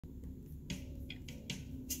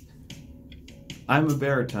I'm a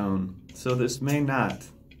baritone, so this may not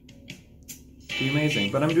be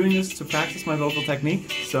amazing, but I'm doing this to practice my vocal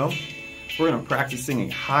technique, so we're gonna practice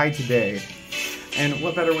singing high today. And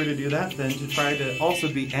what better way to do that than to try to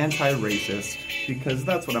also be anti-racist, because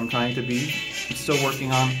that's what I'm trying to be. I'm still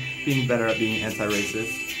working on being better at being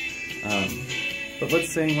anti-racist. But let's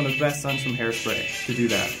sing one of the best songs from Hairspray to do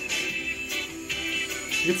that.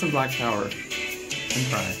 Get some black power and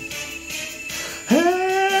cry.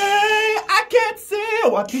 Hey, I can't see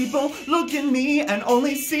why people look at me and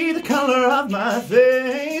only see the color of my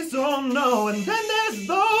face. Oh no, and then there's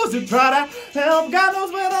those who try to help. God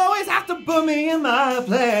knows but always have to put me in my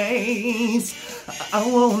place. I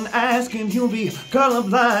won't ask and you'll be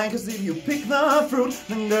colorblind, cause if you pick the fruit,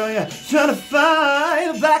 then girl, you're trying to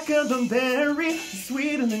find the black of the berry, the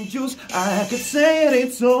sweeter than juice. I could say it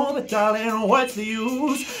ain't so, but darling, what's the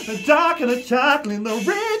use? The darker the chocolate, the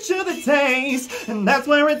richer the taste, and that's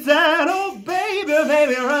where it's at. Oh baby,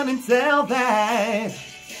 baby, run and tell that.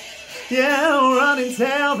 Yeah, run and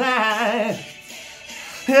tell that.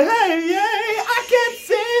 Hey, I can't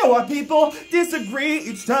see why people disagree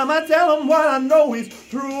each time I tell them what I know is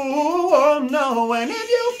true. Oh no, and if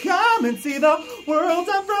you come and see the world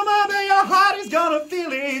I'm from, I bet your heart is gonna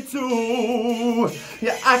feel it too.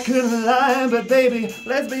 Yeah, I couldn't lie, but baby,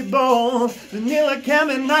 let's be bold. Vanilla can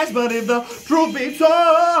be nice, but if the truth be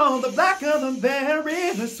told, the black of the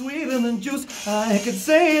berry, the sweeter than juice. I could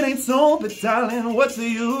say it ain't so, but darling, what's the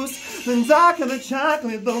use? The darker the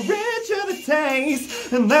chocolate, the richer the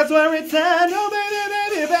taste, and that's where it's at. Oh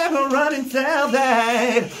baby, baby, baby, run and tell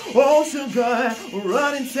that. Oh sugar,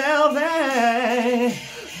 run and tell that.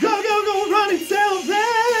 Go, go, go, run and tell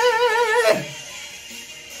that.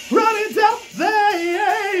 Run and tell that,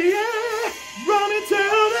 yeah, yeah. Run and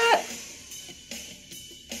tell that.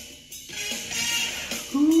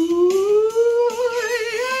 Ooh,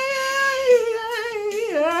 yeah,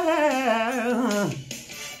 yeah, yeah.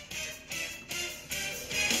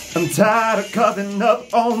 I'm tired of covering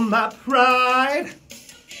up on my pride.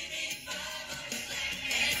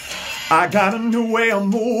 I got a new way of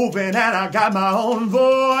moving and I got my own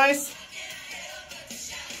voice.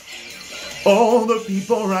 All the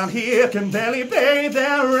people around here can barely pay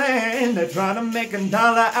their rent. They're trying to make $1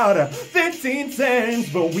 out of 15 cents,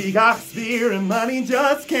 but we got spirit and money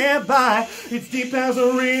just can't buy. It's deep as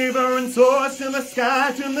a river and soars to the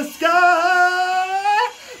sky, to the sky.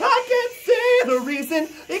 I can't see the reason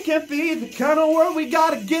it can't be the kind of world we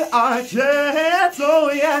gotta get our chance. Oh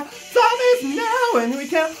yeah, time is now and we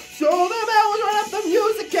can't show them how we run up the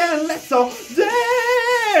music and let's all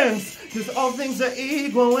dance. Cause all things are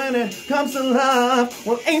equal when it comes to love.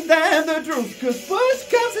 Well, ain't that the truth? Cause push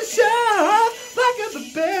comes to shove, black as the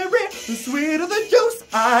berry, the sweeter the juice.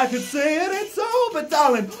 I could say it ain't so, but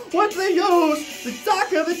darling, what's the use? The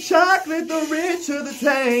darker the chocolate, the richer the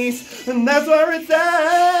taste, and that's where it's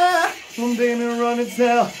at. Well, baby, run and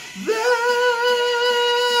tell that,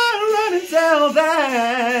 run and tell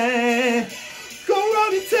that. Go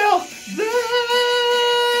run and tell that.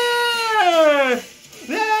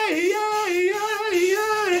 Yeah, yeah, yeah,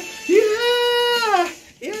 yeah, yeah,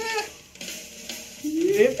 yeah, yeah,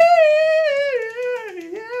 yeah.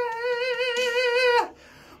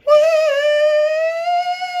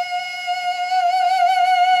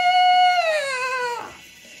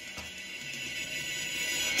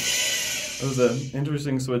 That was an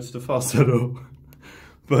interesting switch to falsetto,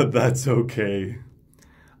 but that's okay.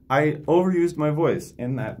 I overused my voice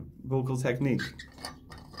in that vocal technique.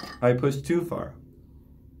 I pushed too far.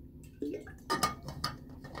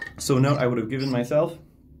 So a note I would have given myself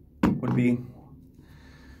would be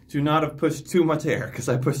to not have pushed too much air, because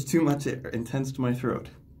I pushed too much air and tensed my throat.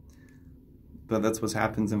 But that's what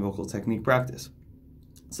happens in vocal technique practice.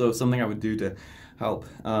 So something I would do to help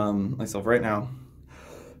myself right now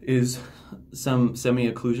is some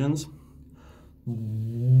semi-occlusions.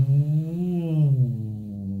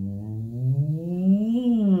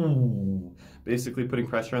 Basically putting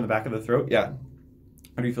pressure on the back of the throat. Yeah,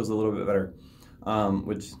 already feels a little bit better,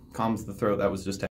 which calms the throat. That was just